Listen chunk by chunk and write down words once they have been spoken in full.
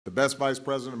The best vice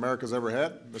president America's ever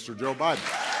had, Mr. Joe Biden.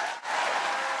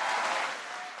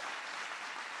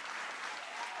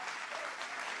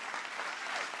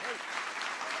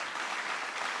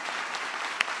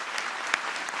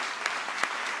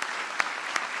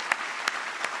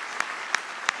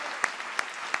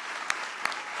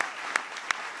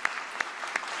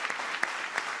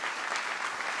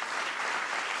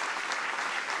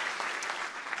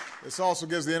 This also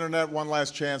gives the internet one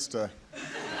last chance to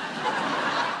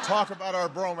talk about our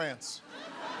bromance.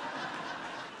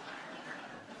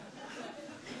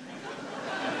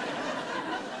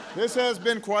 This has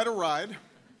been quite a ride.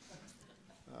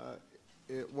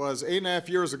 It was 8.5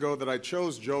 years ago that I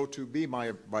chose Joe to be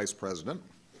my vice president.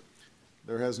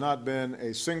 There has not been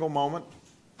a single moment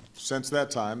since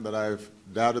that time that I've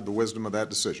doubted the wisdom of that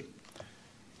decision.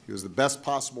 He was the best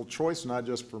possible choice, not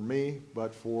just for me,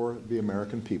 but for the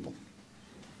American people.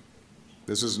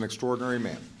 This is an extraordinary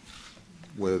man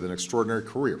with an extraordinary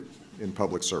career in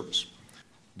public service.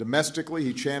 Domestically,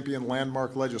 he championed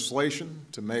landmark legislation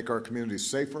to make our communities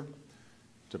safer,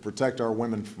 to protect our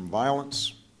women from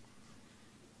violence.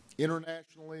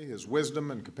 Internationally, his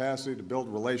wisdom and capacity to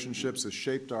build relationships has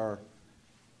shaped our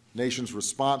nation's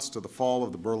response to the fall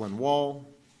of the Berlin Wall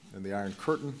and the Iron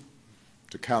Curtain,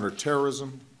 to counter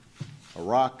terrorism,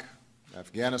 Iraq,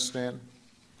 Afghanistan.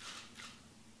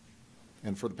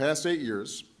 And for the past 8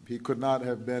 years, he could not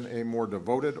have been a more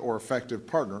devoted or effective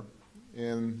partner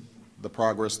in the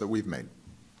progress that we've made.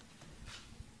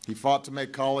 He fought to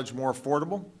make college more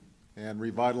affordable and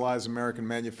revitalize American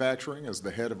manufacturing as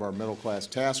the head of our middle-class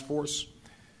task force.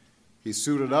 He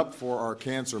suited up for our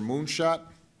cancer moonshot,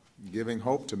 giving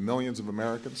hope to millions of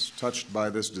Americans touched by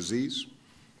this disease.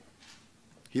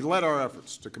 He led our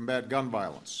efforts to combat gun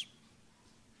violence,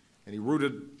 and he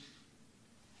rooted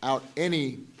out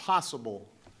any possible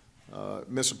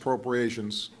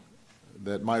misappropriations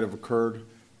that might have occurred,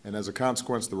 and as a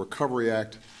consequence, the Recovery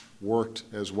Act worked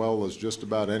as well as just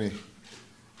about any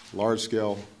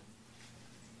large-scale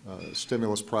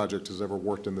stimulus project has ever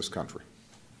worked in this country.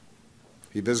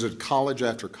 He visited college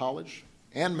after college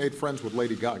and made friends with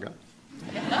Lady Gaga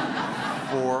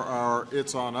for our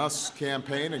It's On Us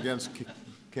campaign against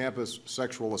campus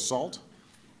sexual assault.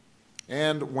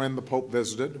 And when the Pope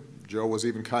visited, Joe was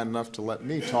even kind enough to let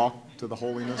me talk to the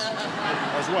holiness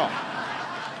as well.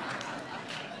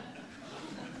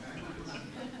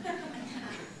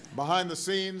 Behind the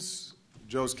scenes,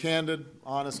 Joe's candid,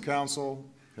 honest counsel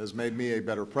has made me a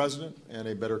better president and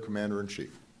a better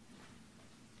commander-in-chief.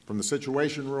 From the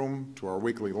Situation Room to our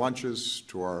weekly lunches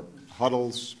to our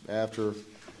huddles after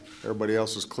everybody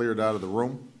else is cleared out of the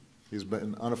room, he's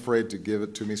been unafraid to give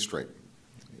it to me straight,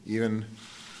 even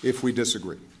if we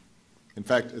disagree. In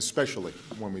fact, especially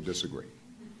when we disagree.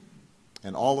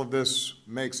 And all of this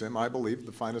makes him, I believe,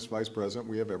 the finest vice president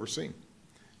we have ever seen.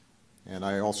 And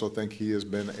I also think he has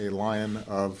been a lion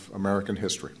of American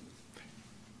history.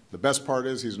 The best part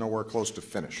is he's nowhere close to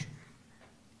finish.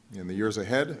 In the years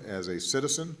ahead, as a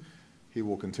citizen, he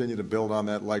will continue to build on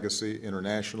that legacy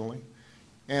internationally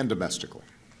and domestically.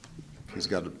 He's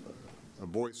got a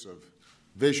voice of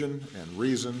vision and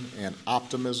reason and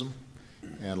optimism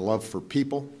and love for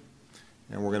people,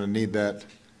 and we're going to need that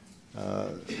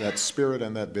spirit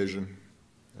and that vision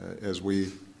as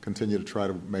we continue to try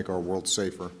to make our world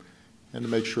safer and to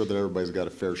make sure that everybody's got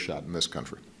a fair shot in this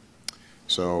country.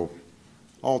 So,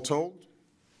 all told,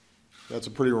 that's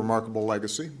a pretty remarkable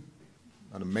legacy,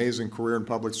 an amazing career in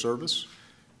public service.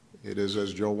 It is,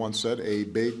 as Joe once said, a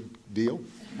big deal.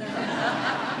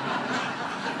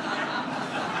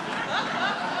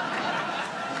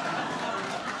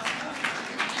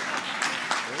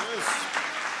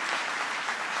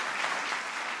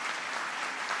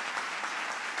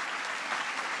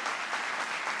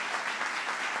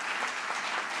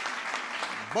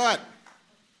 But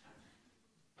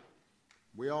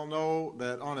we all know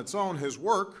that on its own, his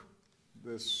work,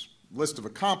 this list of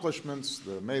accomplishments,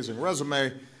 the amazing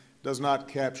resume, does not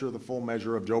capture the full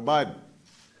measure of Joe Biden.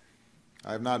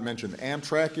 I have not mentioned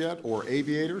Amtrak yet or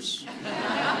aviators,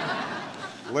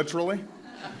 literally.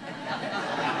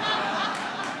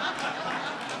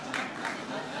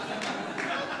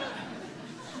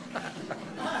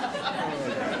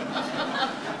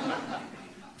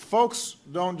 Folks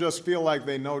don't just feel like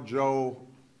they know Joe,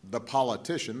 the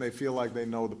politician, they feel like they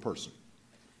know the person.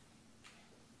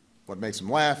 What makes him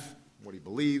laugh, what he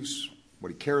believes, what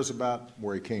he cares about,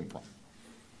 where he came from.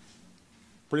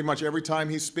 Pretty much every time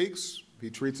he speaks, he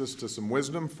treats us to some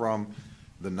wisdom from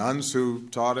the nuns who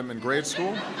taught him in grade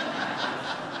school,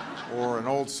 or an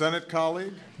old Senate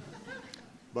colleague,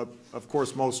 but of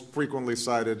course most frequently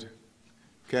cited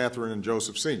Catherine and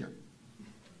Joseph Sr.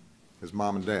 his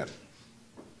mom and dad.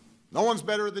 No one's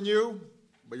better than you,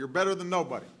 but you're better than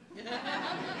nobody.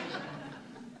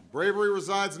 Bravery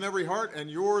resides in every heart, and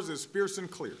yours is fierce and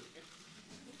clear.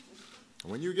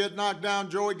 When you get knocked down,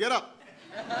 Joey, get up.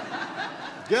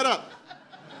 Get up.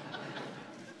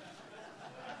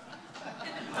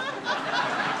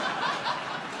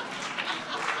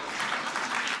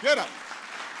 Get up.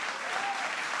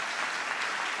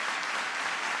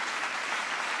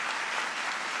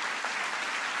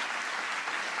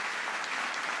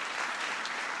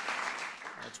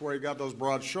 That's where he got those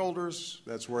broad shoulders.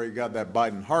 That's where he got that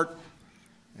Biden heart.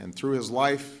 And through his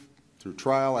life, through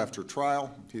trial after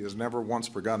trial, he has never once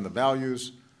forgotten the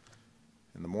values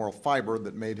and the moral fiber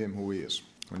that made him who he is.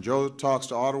 When Joe talks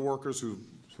to auto workers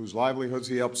whose livelihoods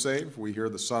he helped save, we hear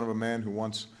the son of a man who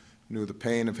once knew the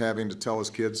pain of having to tell his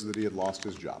kids that he had lost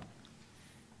his job.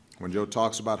 When Joe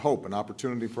talks about hope and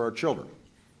opportunity for our children,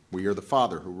 we hear the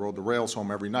father who rode the rails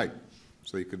home every night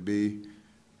so he could be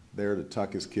there to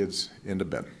tuck his kids into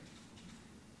bed.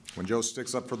 When Joe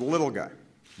sticks up for the little guy,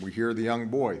 we hear the young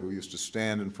boy who used to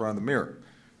stand in front of the mirror,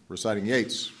 reciting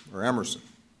Yeats or Emerson,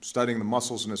 studying the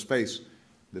muscles in his face,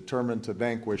 determined to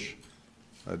vanquish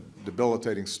a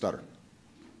debilitating stutter.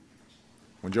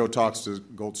 When Joe talks to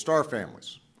Gold Star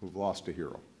families who've lost a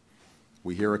hero,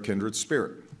 we hear a kindred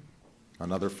spirit,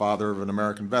 another father of an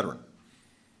American veteran,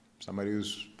 somebody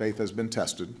whose faith has been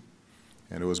tested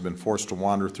and who has been forced to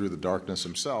wander through the darkness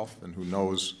himself and who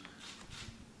knows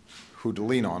who to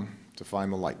lean on to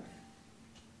find the light.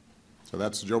 So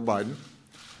that's Joe Biden,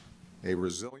 a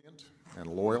resilient and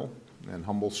loyal and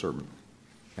humble servant,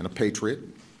 and a patriot,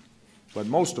 but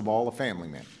most of all, a family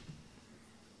man.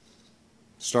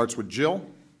 Starts with Jill,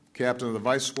 captain of the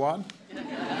Vice Squad.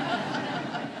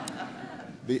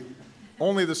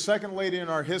 Only the second lady in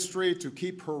our history to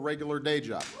keep her regular day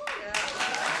job.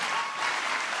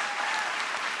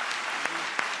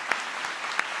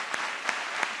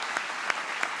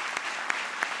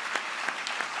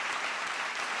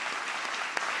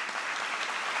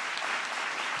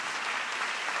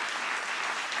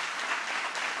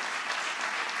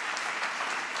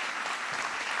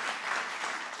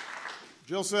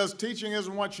 Jill says teaching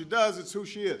isn't what she does, it's who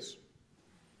she is.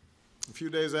 A few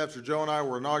days after Joe and I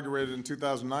were inaugurated in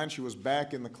 2009, she was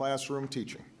back in the classroom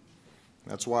teaching.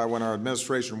 That's why when our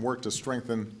administration worked to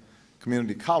strengthen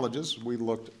community colleges, we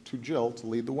looked to Jill to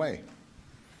lead the way.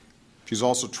 She's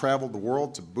also traveled the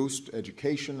world to boost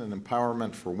education and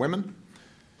empowerment for women.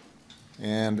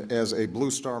 And as a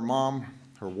Blue Star mom,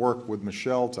 her work with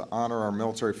Michelle to honor our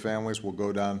military families will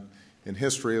go down in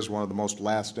history as one of the most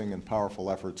lasting and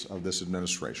powerful efforts of this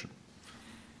administration.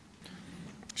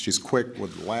 She's quick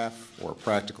with a laugh or a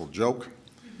practical joke,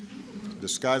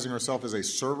 disguising herself as a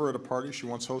server at a party she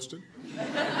once hosted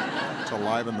to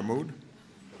liven the mood.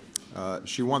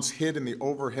 She once hid in the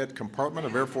overhead compartment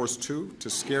of Air Force Two to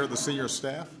scare the senior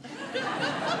staff.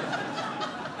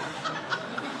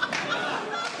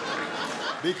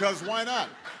 Because why not?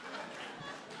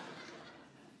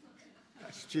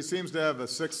 She seems to have a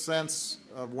sixth sense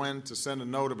of when to send a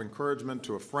note of encouragement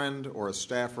to a friend or a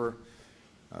staffer,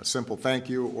 a simple thank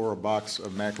you, or a box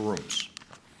of macaroons.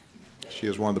 She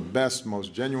is one of the best,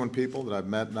 most genuine people that I've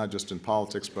met, not just in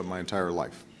politics, but my entire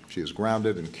life. She is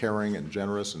grounded and caring and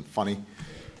generous and funny,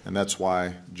 and that's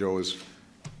why Joe is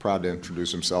proud to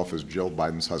introduce himself as Jill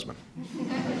Biden's husband.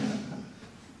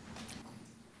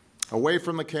 Away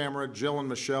from the camera, Jill and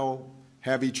Michelle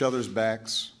have each other's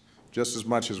backs just as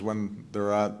much as when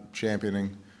they're out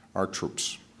championing our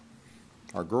troops.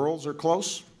 Our girls are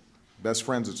close, best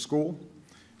friends at school,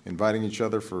 inviting each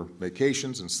other for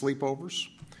vacations and sleepovers.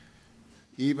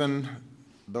 Even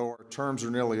though our terms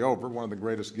are nearly over, one of the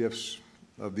greatest gifts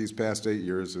of these past 8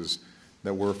 years is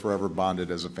that we're forever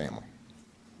bonded as a family.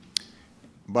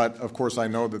 But, of course, I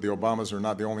know that the Obamas are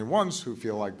not the only ones who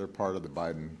feel like they're part of the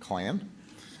Biden clan,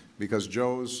 because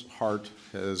Joe's heart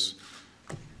has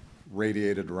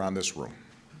radiated around this room.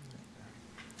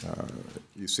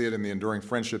 You see it in the enduring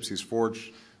friendships he's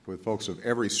forged with folks of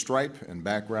every stripe and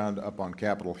background up on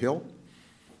Capitol Hill.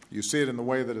 You see it in the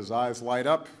way that his eyes light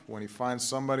up when he finds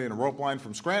somebody in a rope line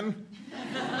from Scranton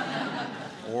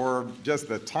or just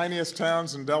the tiniest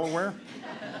towns in Delaware.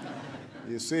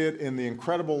 You see it in the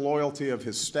incredible loyalty of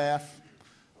his staff,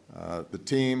 the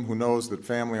team who knows that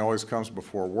family always comes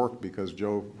before work because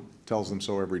Joe tells them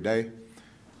so every day.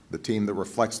 The team that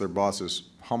reflects their boss's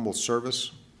humble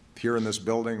service here in this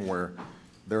building, where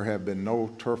there have been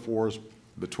no turf wars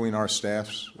between our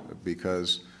staffs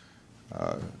because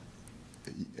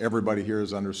everybody here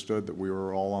has understood that we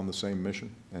were all on the same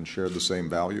mission and shared the same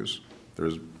values.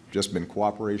 There's just been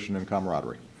cooperation and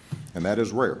camaraderie, and that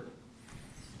is rare.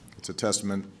 It's a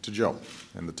testament to Joe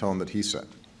and the tone that he set.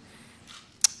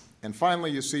 And finally,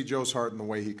 you see Joe's heart in the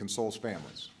way he consoles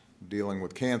families dealing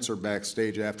with cancer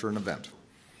backstage after an event,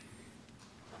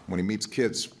 when he meets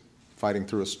kids fighting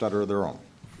through a stutter of their own.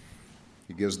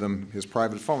 He gives them his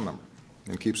private phone number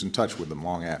and keeps in touch with them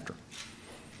long after.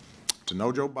 To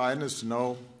know Joe Biden is to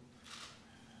know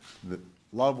that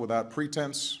love without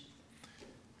pretense,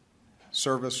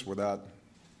 service without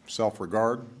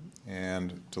self-regard,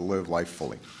 and to live life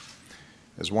fully.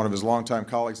 As one of his longtime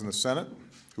colleagues in the Senate,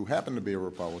 who happened to be a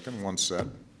Republican, once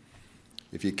said,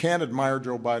 "If you can't admire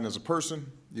Joe Biden as a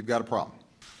person, you've got a problem.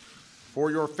 For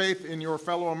your faith in your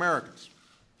fellow Americans,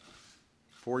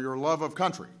 for your love of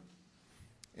country,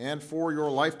 and for your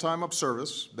lifetime of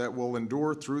service that will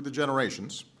endure through the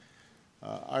generations,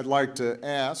 I'd like to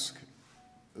ask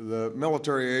the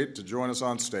military aide to join us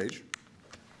on stage."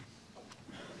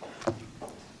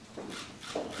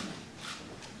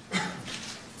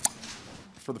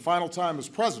 For the final time as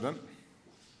president,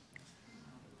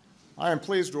 I am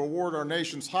pleased to award our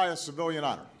nation's highest civilian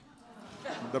honor,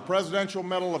 the Presidential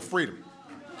Medal of Freedom.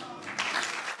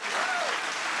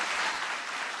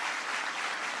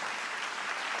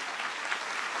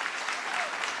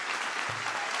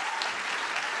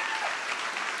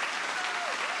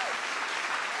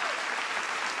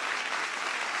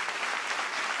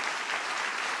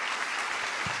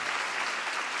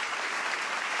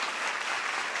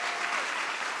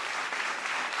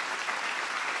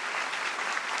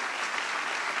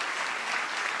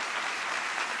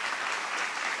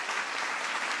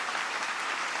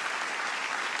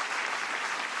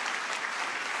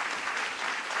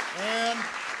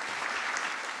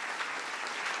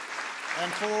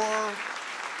 And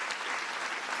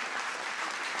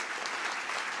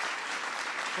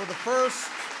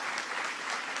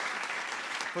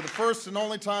for the first and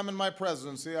only time in my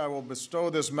presidency, I will bestow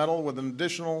this medal with an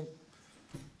additional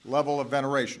level of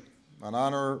veneration, an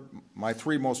honor my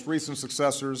three most recent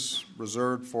successors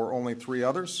reserved for only three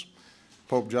others: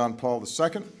 Pope John Paul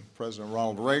II, President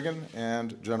Ronald Reagan,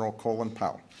 and General Colin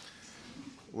Powell.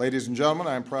 Ladies and gentlemen,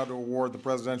 I am proud to award the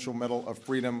Presidential Medal of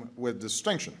Freedom with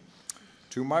distinction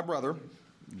to my brother,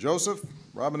 Joseph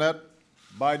Robinette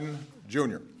Biden,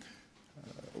 Jr.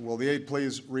 Will the aide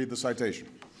please read the citation?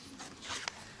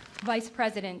 Vice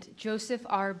President Joseph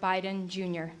R. Biden,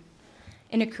 Jr.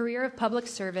 In a career of public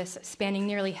service spanning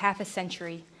nearly half a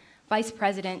century, Vice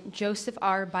President Joseph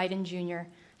R. Biden, Jr.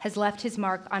 has left his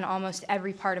mark on almost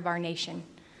every part of our nation,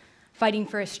 fighting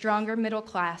for a stronger middle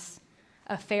class,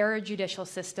 a fairer judicial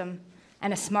system,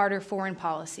 and a smarter foreign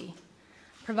policy,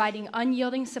 providing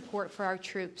unyielding support for our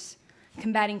troops,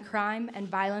 combating crime and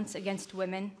violence against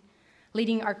women,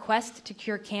 leading our quest to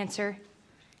cure cancer,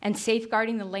 and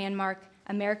safeguarding the landmark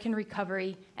American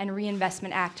Recovery and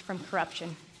Reinvestment Act from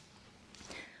corruption.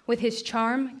 With his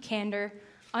charm, candor,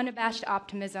 unabashed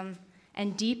optimism,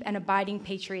 and deep and abiding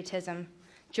patriotism,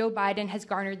 Joe Biden has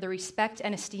garnered the respect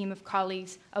and esteem of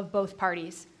colleagues of both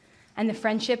parties, and the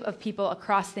friendship of people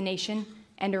across the nation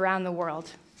and around the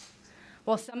world,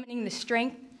 while summoning the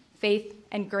strength, faith,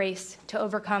 and grace to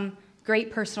overcome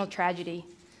great personal tragedy.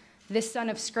 This son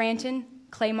of Scranton,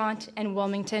 Claymont, and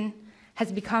Wilmington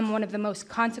has become one of the most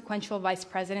consequential vice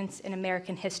presidents in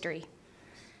American history,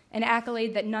 an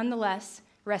accolade that nonetheless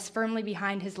rests firmly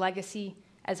behind his legacy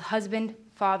as husband,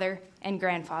 father, and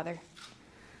grandfather.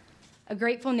 A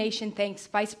grateful nation thanks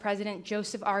Vice President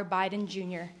Joseph R. Biden,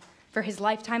 Jr. for his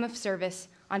lifetime of service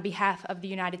on behalf of the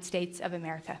United States of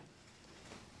America.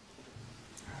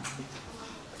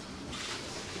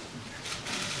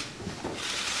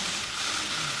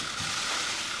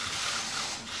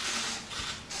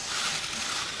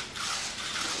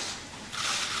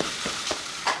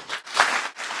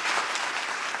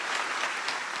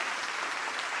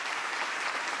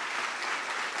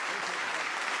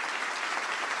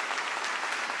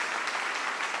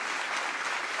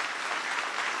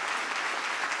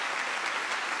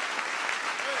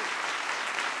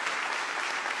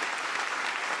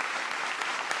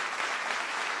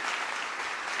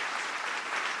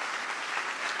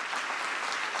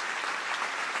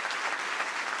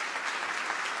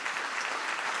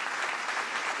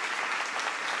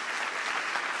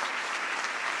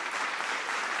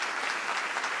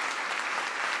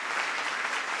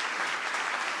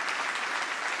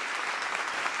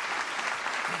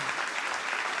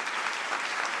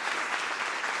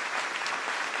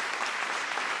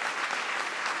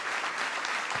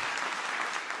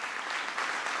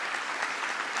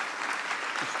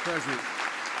 President.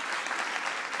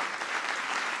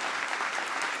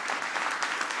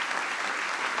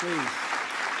 Please,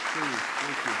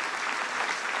 thank you.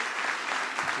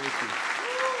 Thank you.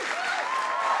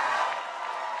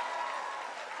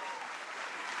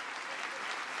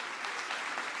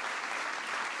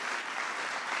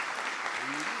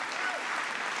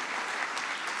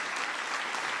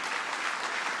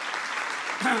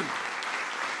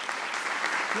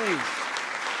 Please.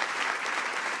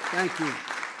 Thank you.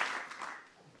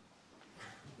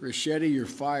 Ricchetti, you're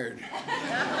fired.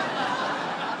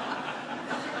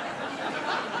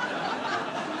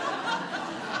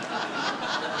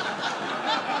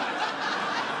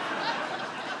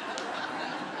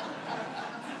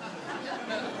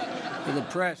 For the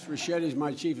press, Richetti's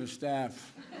my chief of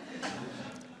staff.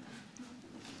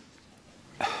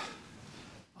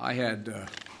 I had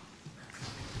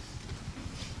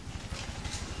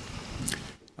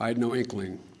no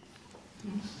inkling.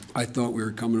 I thought we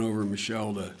were coming over,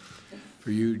 Michelle,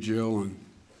 for you, Jill, and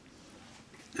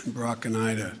Brock and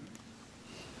I, a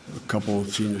couple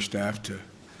of senior staff, to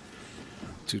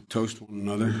toast one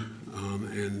another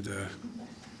and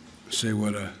say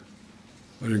what an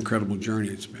incredible journey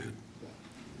it's been.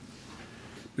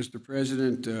 Mr.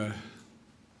 President,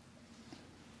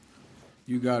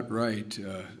 you got right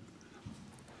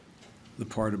the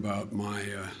part about my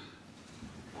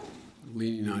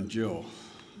leaning on Jill,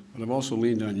 but I've also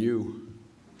leaned on you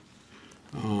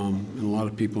and a lot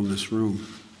of people in this room.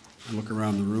 I look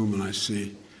around the room and I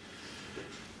see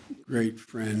great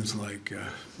friends like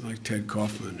Ted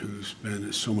Kaufman, who's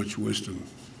been so much wisdom.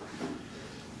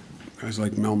 Guys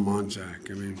like Mel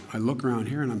Monzak. I mean, I look around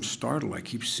here and I'm startled. I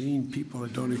keep seeing people I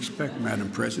don't expect.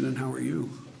 Madam President, how are you?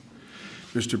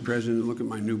 Mr. President, look at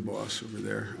my new boss over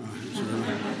there.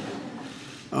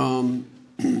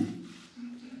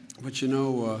 But you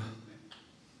know,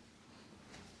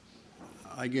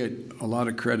 I get a lot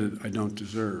of credit I don't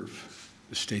deserve,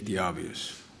 to state the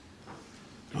obvious.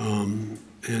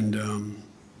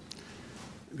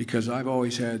 Because I've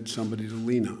always had somebody to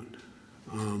lean on.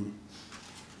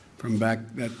 From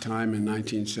back that time in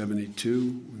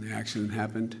 1972, when the accident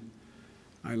happened,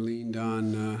 I leaned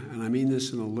on, and I mean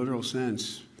this in a literal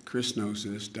sense. Chris knows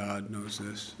this, Dodd knows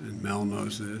this, and Mel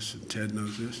knows this, and Ted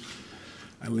knows this.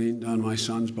 I leaned on my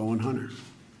sons, Bo and Hunter.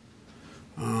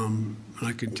 And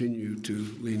I continue to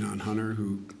lean on Hunter,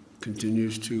 who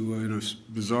continues to, in a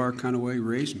bizarre kind of way,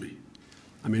 raise me.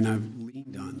 I mean, I've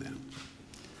leaned on them.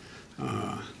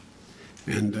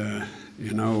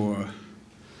 You know,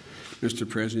 Mr.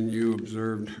 President, you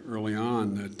observed early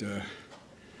on that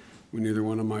when either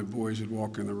one of my boys would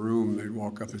walk in the room, they'd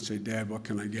walk up and say, "Dad, what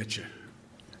can I get you?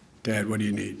 Dad, what do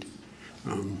you need?"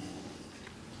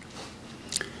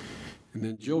 And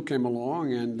then Jill came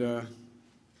along, and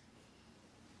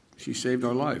she saved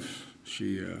our life.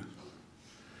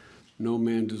 No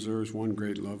man deserves one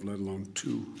great love, let alone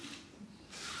two.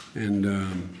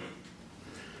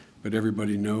 But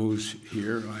everybody knows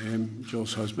here I am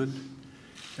Jill's husband.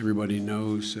 Everybody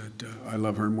knows that I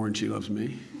love her more than she loves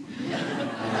me,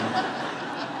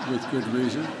 with good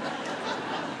reason.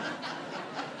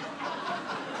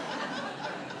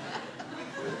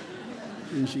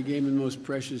 And she gave me the most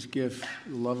precious gift,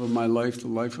 the love of my life, the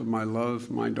life of my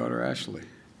love, my daughter Ashley.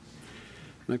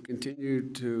 And I've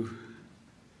continued to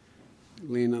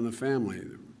lean on the family.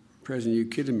 President, you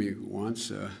kidded me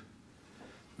once.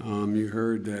 You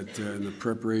heard that in the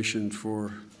preparation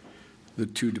for the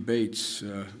two debates,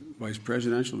 vice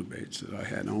presidential debates that I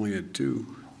had, only had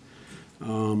two,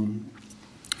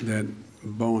 that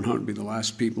Bo and Hunt would be the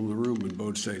last people in the room, and Bo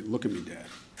would say, "Look at me, Dad.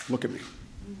 Look at me.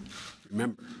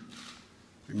 Remember.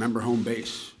 Remember home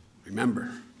base.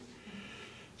 Remember."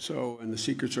 So, and the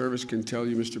Secret Service can tell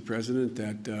you, Mr. President,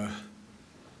 that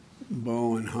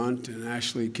Bo and Hunt and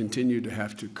Ashley continue to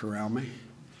have to corral me.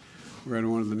 We're at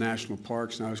one of the national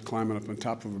parks, and I was climbing up on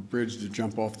top of a bridge to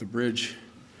jump off the bridge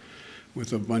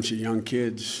with a bunch of young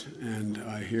kids, and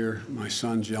I hear my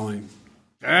sons yelling,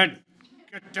 "Dad,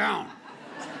 get down,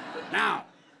 now."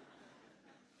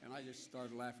 And I just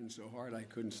started laughing so hard I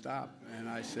couldn't stop, and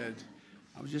I said,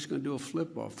 "I was just going to do a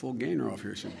flip off, full gainer off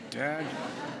here." I said, "Dad,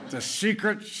 the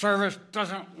Secret Service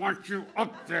doesn't want you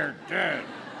up there, Dad.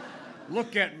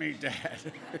 Look at me,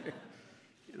 Dad."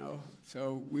 You know,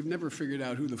 so we've never figured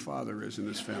out who the father is in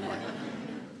this family.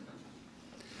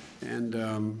 And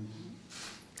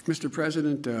Mr.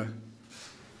 President,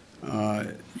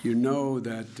 you know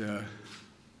that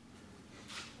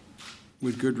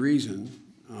with good reason,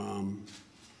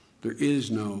 there is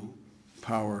no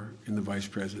power in the vice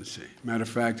presidency. Matter of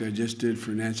fact, I just did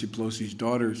for Nancy Pelosi's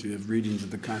daughters, you have readings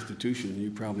of the Constitution.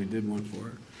 You probably did one for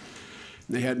her.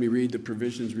 And they had me read the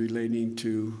provisions relating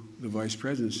to the vice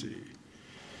presidency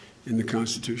in the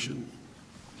Constitution.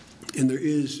 And there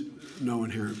is no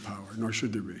inherent power, nor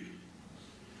should there be.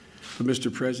 But,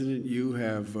 Mr. President, you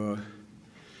have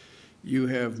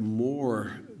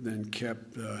more than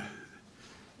kept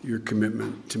your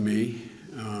commitment to me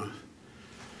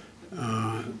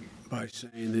by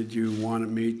saying that you wanted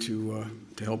me to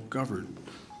help govern,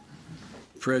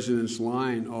 president's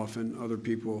line often. Other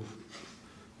people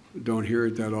don't hear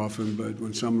it that often, but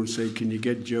when someone say, can you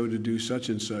get Joe to do such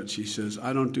and such, he says,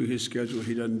 I don't do his schedule,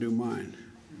 he doesn't do mine.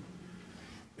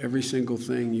 Every single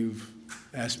thing you've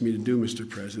asked me to do, Mr.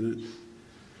 President,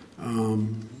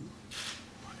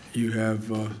 you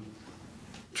have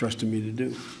trusted me to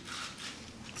do.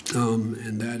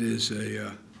 And that is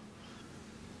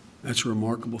that's a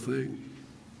remarkable thing.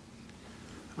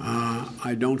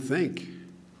 I don't think,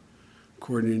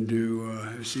 according to,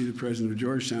 I see the president of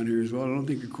Georgetown here as well, I don't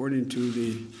think according to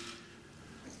the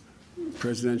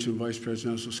presidential and vice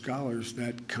presidential scholars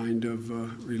that kind of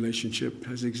relationship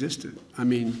has existed. I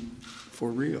mean,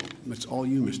 for real. It's all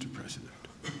you, Mr. President.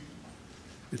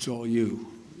 It's all you.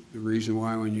 The reason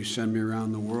why when you send me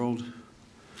around the world,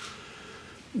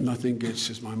 nothing gets,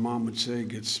 as my mom would say,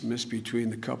 gets missed between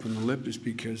the cup and the lip is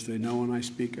because they know when I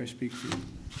speak for you.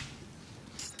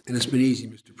 And it's been easy,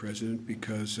 Mr. President,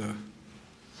 because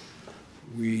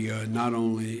we not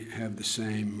only have the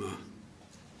same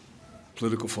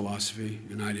political philosophy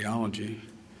and ideology,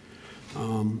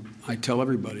 I tell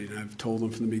everybody, and I've told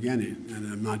them from the beginning,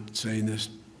 and I'm not saying this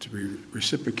to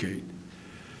reciprocate,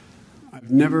 I've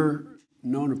never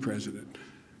known a president,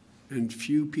 and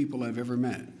few people I've ever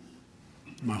met,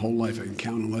 my whole life I can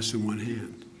count on less than one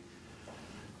hand,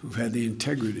 who've had the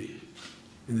integrity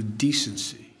and the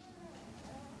decency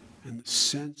and the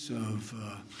sense of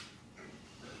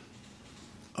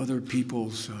other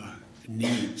people's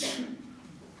needs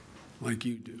like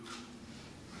you do.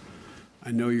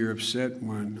 I know you're upset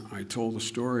when I told the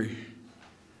story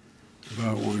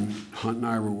about when Hunt and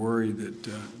I were worried that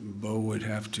Bo would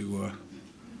have to,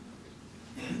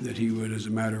 that he would, as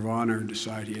a matter of honor,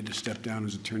 decide he had to step down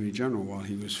as Attorney General while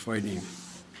he was fighting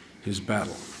his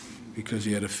battle because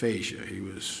he had aphasia. He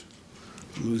was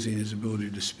losing his ability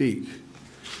to speak.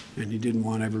 And he didn't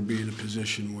want to ever be in a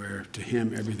position where, to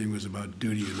him, everything was about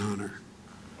duty and honor.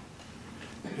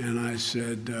 And I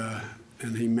said,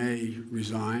 and he may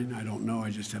resign. I don't know. I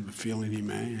just have a feeling he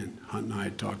may. And Hunt and I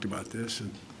had talked about this.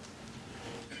 And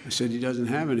I said, he doesn't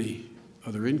have any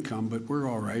other income, but we're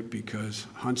all right because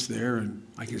Hunt's there and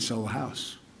I can sell the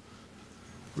house.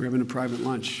 We're having a private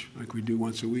lunch like we do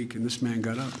once a week. And this man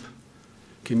got up,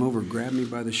 came over, grabbed me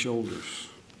by the shoulders,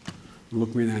 and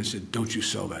looked me in the eye and said, don't you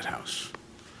sell that house.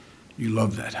 You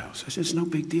love that house. I said, it's no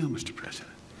big deal, Mr.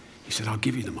 President. He said, I'll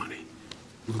give you the money.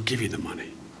 We'll give you the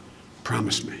money.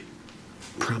 Promise me.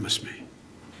 Promise me.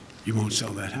 You won't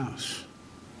sell that house.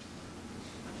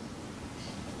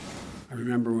 I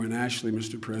remember when Ashley,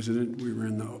 Mr. President, we were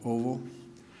in the Oval,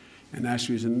 and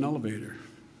Ashley was in an elevator.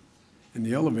 And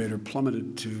the elevator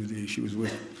plummeted to the, she was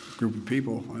with a group of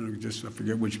people, I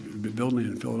forget which building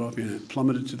in Philadelphia, and it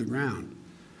plummeted to the ground.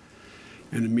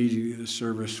 And immediately the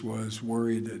service was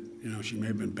worried that, she may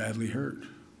have been badly hurt.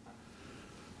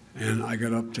 And I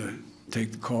got up to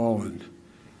take the call, and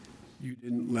you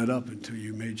didn't let up until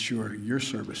you made sure your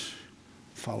service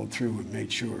followed through and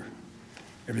made sure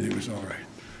everything was all right.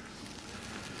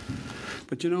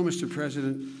 But Mr.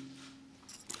 President,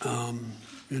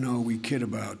 we kid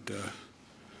about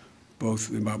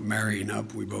both about marrying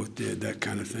up. We both did that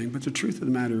kind of thing. But the truth of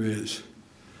the matter is,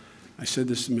 I said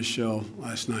this to Michelle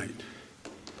last night.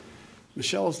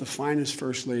 Michelle is the finest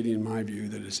first lady, in my view,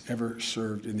 that has ever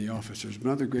served in the office. There's been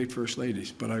other great first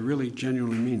ladies, but I really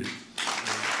genuinely mean it.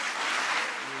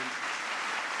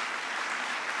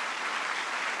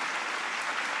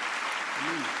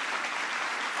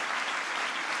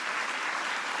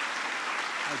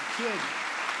 I kid.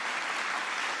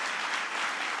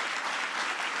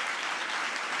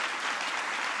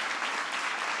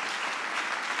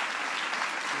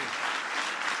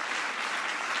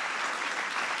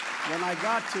 When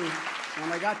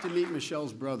I got to meet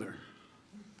Michelle's brother,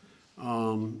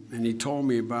 and he told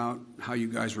me about how you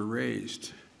guys were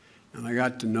raised, and I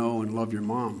got to know and love your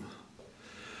mom.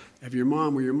 If your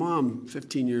mom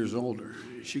 15 years older,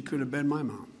 she could have been my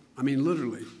mom. I mean,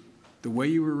 literally, the way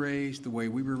you were raised, the way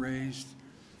we were raised,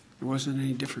 there wasn't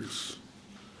any difference.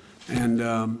 And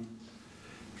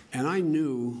I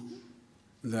knew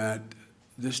that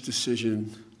this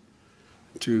decision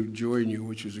to join you,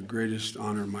 which was the greatest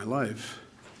honor of my life,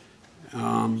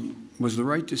 was the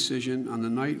right decision on the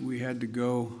night we had to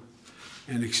go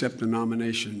and accept the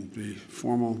nomination, the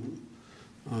formal,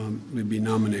 to be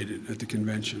nominated at the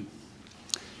convention.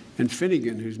 And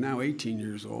Finnegan, who's now 18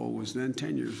 years old, was then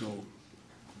 10 years old.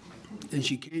 And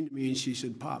she came to me and she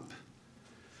said, Pop,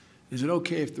 is it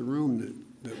okay if the room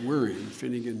that we're in,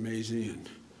 Finnegan, Maisie, and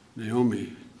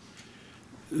Naomi,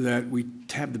 that we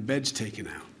have the beds taken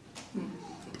out?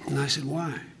 And I said,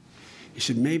 why? He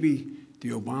said, maybe the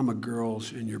Obama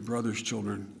girls and your brother's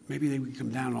children, maybe they would come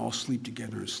down and all sleep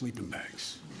together in sleeping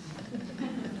bags.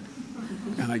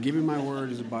 And I give you my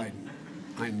word as a Biden,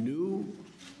 I knew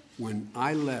when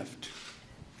I left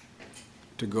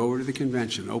to go over to the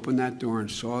convention, opened that door and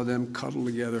saw them cuddle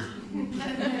together,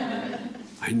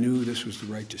 I knew this was the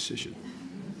right decision.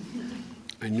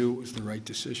 I knew it was the right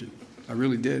decision. I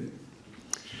really did.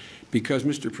 Because,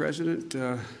 Mr. President,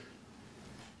 the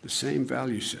same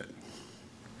value set.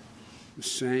 The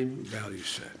same value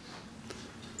set.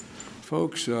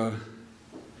 Folks, you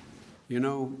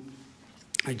know,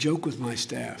 I joke with my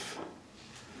staff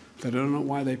that I don't know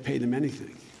why they pay them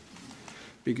anything,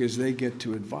 because they get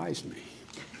to advise me.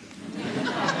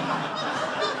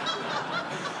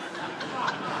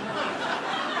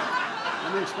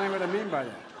 Let me explain what I mean by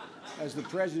that. As the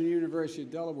president of the University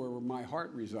of Delaware, where my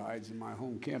heart resides in my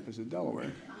home campus of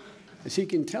Delaware, as he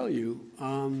can tell you,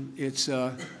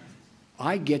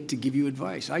 I get to give you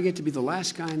advice. I get to be the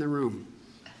last guy in the room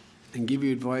and give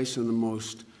you advice on the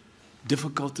most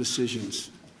difficult decisions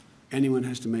anyone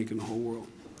has to make in the whole world.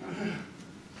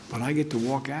 But I get to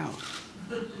walk out,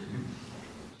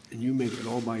 and you make it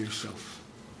all by yourself.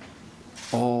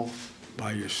 All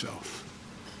by yourself.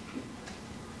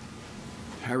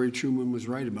 Harry Truman was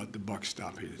right about the buck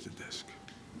stopping at the desk.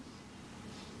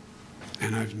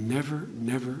 And I've never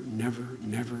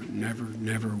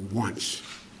once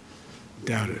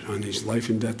doubted on these life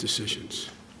and death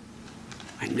decisions.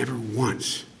 I never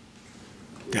once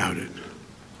doubted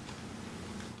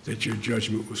that your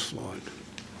judgment was flawed.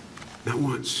 Not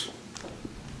once.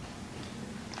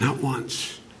 Not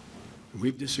once.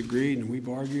 We've disagreed and we've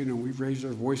argued and we've raised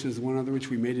our voices to one another, which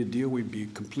we made a deal we'd be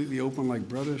completely open like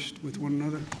brothers with one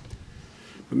another.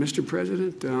 But Mr.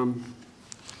 President,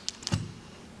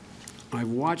 I've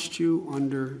watched you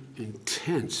under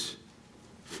intense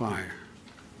fire.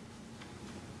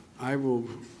 I will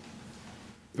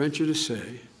venture to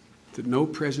say that no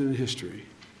president in history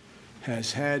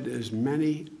has had as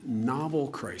many novel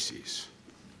crises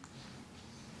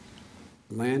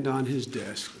land on his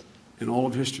desk in all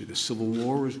of history. The Civil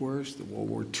War was worse, the World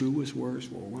War II was worse,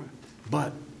 World War I.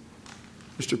 But,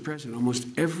 Mr. President, almost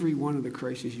every one of the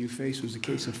crises you faced was a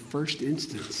case of first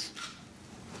instance.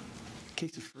 A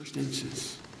case of first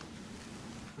instance.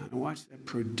 I watched that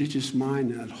prodigious mind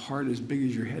and that heart as big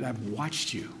as your head. I've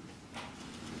watched you.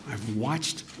 I've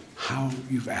watched how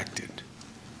you've acted.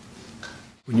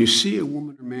 When you see a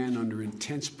woman or man under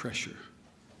intense pressure,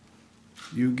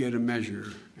 you get a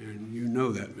measure, and you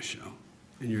know that, Michelle,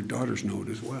 and your daughters know it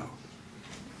as well.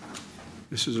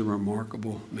 This is a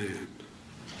remarkable man.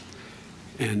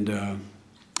 And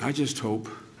I just hope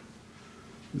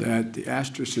that the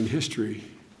asterisk in history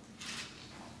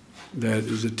that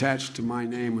is attached to my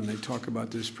name when they talk about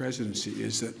this presidency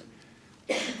is that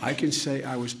I can say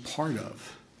I was part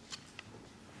of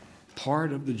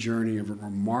the journey of a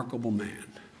remarkable man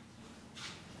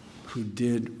who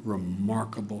did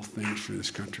remarkable things for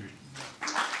this country.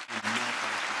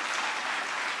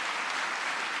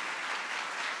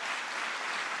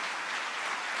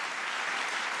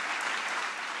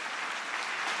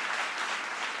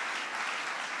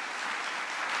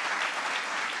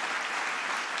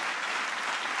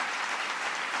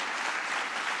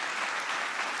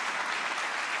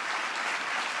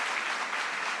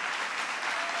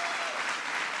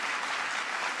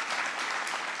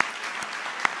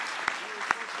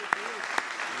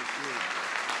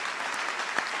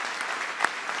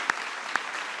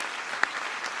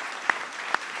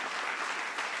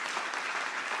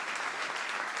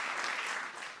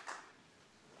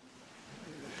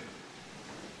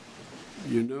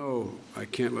 You know, I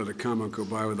can't let a comment go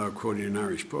by without quoting an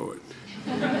Irish poet.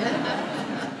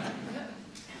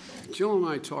 Jill and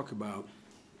I talk about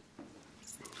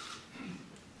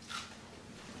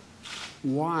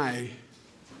why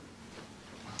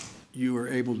you were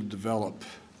able to develop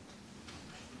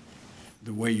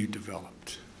the way you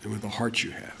developed and with the heart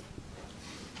you have.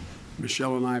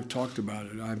 Michelle and I have talked about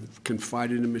it. I've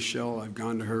confided in Michelle. I've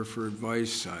gone to her for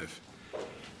advice.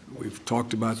 We've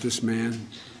talked about this man.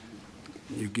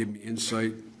 You give me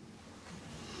insight.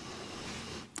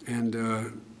 And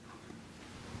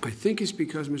I think it's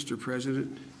because, Mr.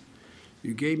 President,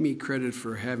 you gave me credit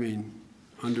for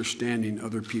understanding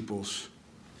other people's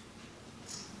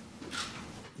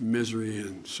misery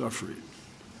and suffering.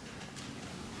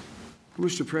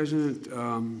 Mr. President,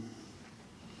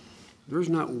 there's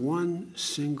not one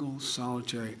single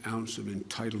solitary ounce of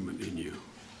entitlement in you,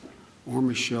 or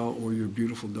Michelle, or your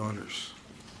beautiful daughters.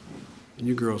 And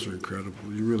you girls are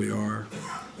incredible. You really are.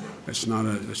 That's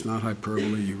not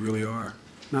hyperbole. You really are.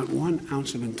 Not 1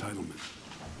 ounce of entitlement.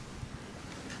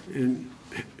 And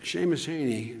Seamus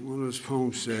Heaney, in one of his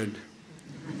poems, said,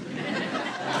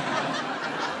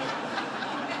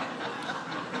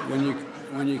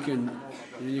 when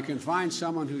you can find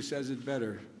someone who says it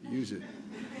better, use it.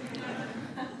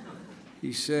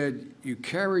 He said, "You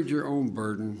carried your own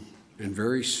burden, and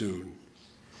very soon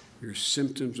your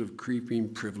symptoms of creeping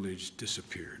privilege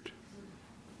disappeared."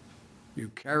 You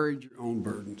carried your own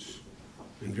burdens,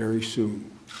 and very soon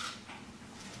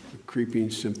the creeping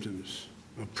symptoms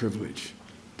of privilege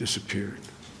disappeared.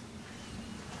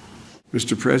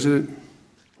 Mr. President,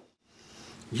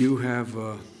 you have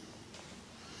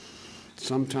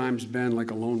sometimes been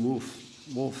like a lone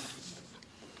wolf,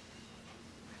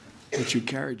 but you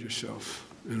carried yourself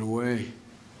in a way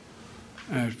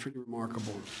that's pretty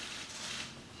remarkable.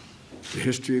 The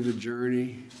history of the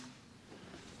journey,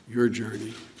 your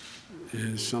journey,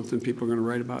 is something people are going to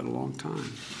write about in a long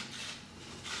time.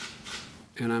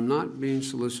 And I'm not being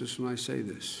solicitous when I say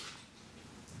this.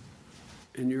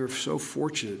 And you're so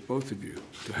fortunate, both of you,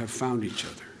 to have found each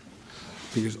other.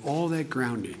 Because all that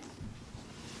grounding,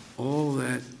 all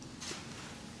that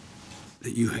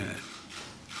you had,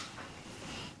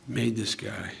 made this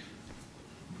guy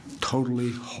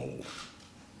totally whole.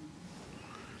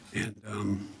 And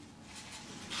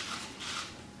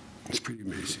it's pretty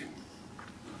amazing.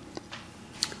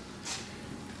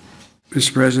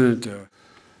 Mr. President,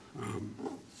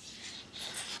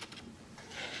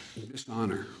 this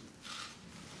honor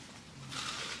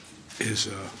is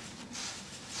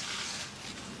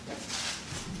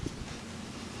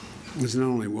not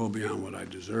only well beyond what I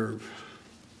deserve,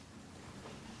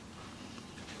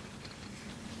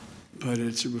 but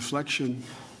it's a reflection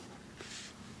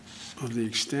of the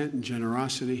extent and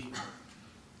generosity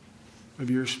of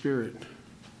your spirit.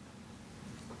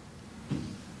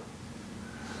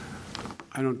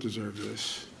 I don't deserve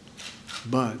this,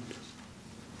 but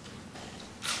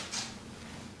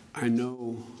I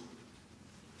know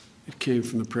it came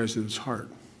from the President's heart.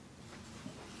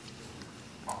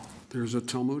 There's a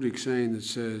Talmudic saying that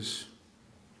says,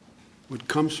 what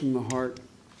comes from the heart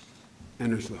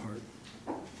enters the heart.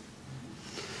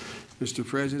 Mr.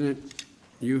 President,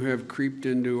 you have creeped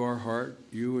into our heart,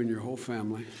 you and your whole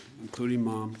family, including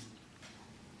Mom,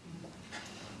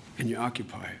 and you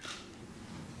occupy it.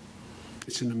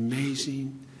 It's an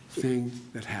amazing thing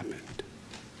that happened.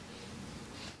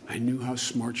 I knew how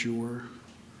smart you were.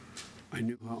 I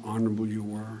knew how honorable you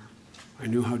were. I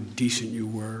knew how decent you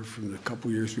were from the couple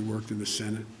years we worked in the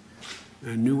Senate.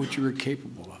 And I knew what you were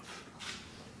capable of.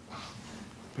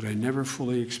 But I never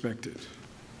fully expected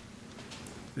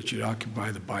that you'd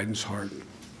occupy the Biden's heart,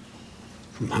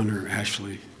 from Hunter,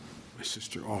 Ashley, my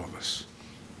sister, all of us.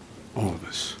 All of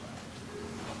us.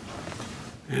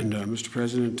 And, Mr.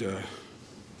 President,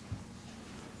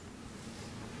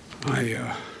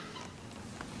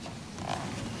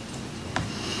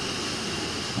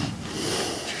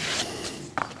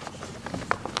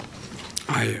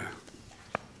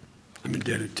 I'm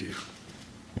indebted to you.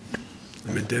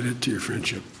 I'm indebted to your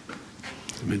friendship.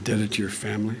 I'm indebted to your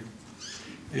family.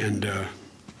 And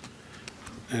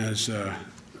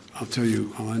I'll tell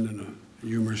you, I'll end on a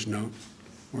humorous note.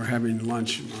 We're having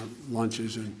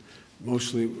lunches, and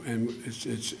mostly, and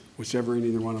it's whatever in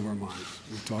either one of our minds.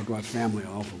 We talk about family an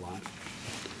awful lot.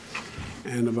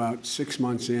 And about 6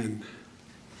 months in,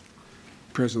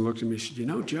 the President looked at me and said, "You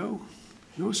know, Joe,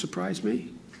 you know what surprised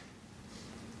me?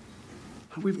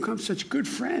 How we've become such good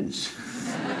friends."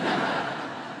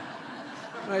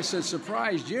 And I said,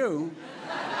 "Surprised you?"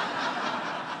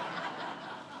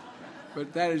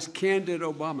 But that is candid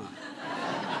Obama.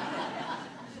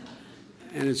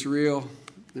 And it's real.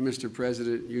 And Mr.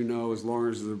 President, you know, as long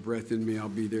as there's a breath in me, I'll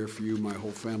be there for you. My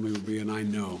whole family will be, and I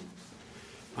know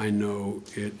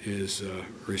it is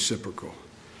reciprocal.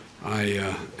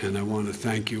 And I want to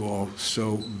thank you all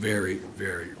so very,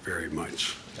 very, very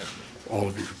much. All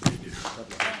of you for being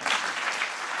here.